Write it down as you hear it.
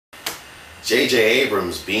J.J.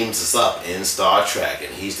 Abrams beams us up in Star Trek,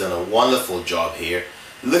 and he's done a wonderful job here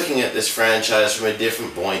looking at this franchise from a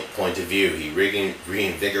different point of view. He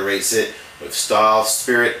reinvigorates it with style,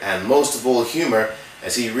 spirit, and most of all humor,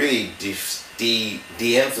 as he really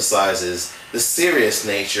de-emphasizes the serious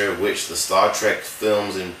nature which the Star Trek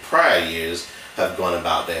films in prior years have gone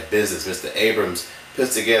about their business. Mr. Abrams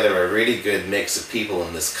puts together a really good mix of people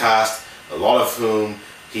in this cast, a lot of whom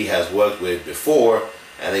he has worked with before,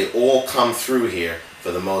 and they all come through here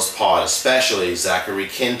for the most part, especially Zachary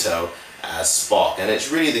Quinto as Spock. And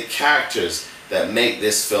it's really the characters that make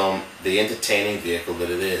this film the entertaining vehicle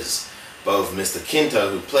that it is. Both Mr.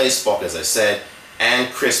 Quinto, who plays Spock, as I said,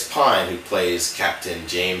 and Chris Pine, who plays Captain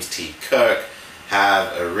James T. Kirk,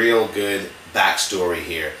 have a real good backstory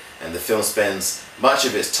here. And the film spends much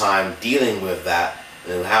of its time dealing with that,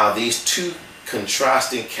 and how these two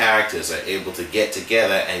contrasting characters are able to get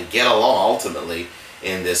together and get along ultimately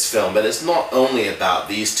in this film. But it's not only about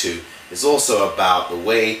these two, it's also about the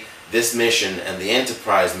way this mission and the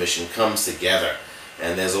Enterprise mission comes together.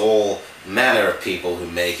 And there's all manner of people who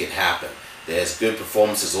make it happen. There's good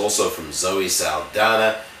performances also from Zoe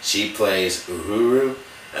Saldana. She plays Uhura,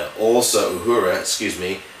 and also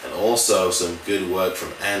some good work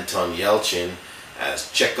from Anton Yelchin as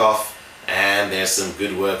Chekhov, and there's some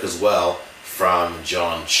good work as well from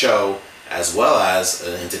John Cho, as well as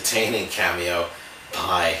an entertaining cameo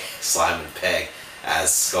by Simon Pegg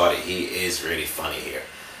as Scotty. He is really funny here.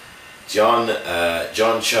 John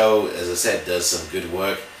Cho, as I said, does some good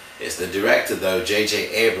work. It's the director, though, J.J.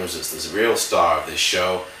 Abrams, that's the real star of this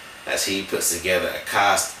show, as he puts together a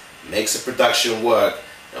cast, makes a production work,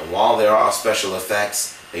 and while there are special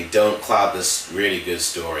effects, they don't cloud this really good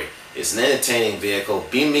story. It's an entertaining vehicle.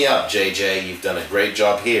 Beam me up, JJ. You've done a great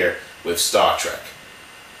job here with Star Trek.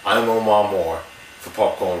 I'm Omar Moore for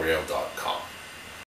PopcornReel.com.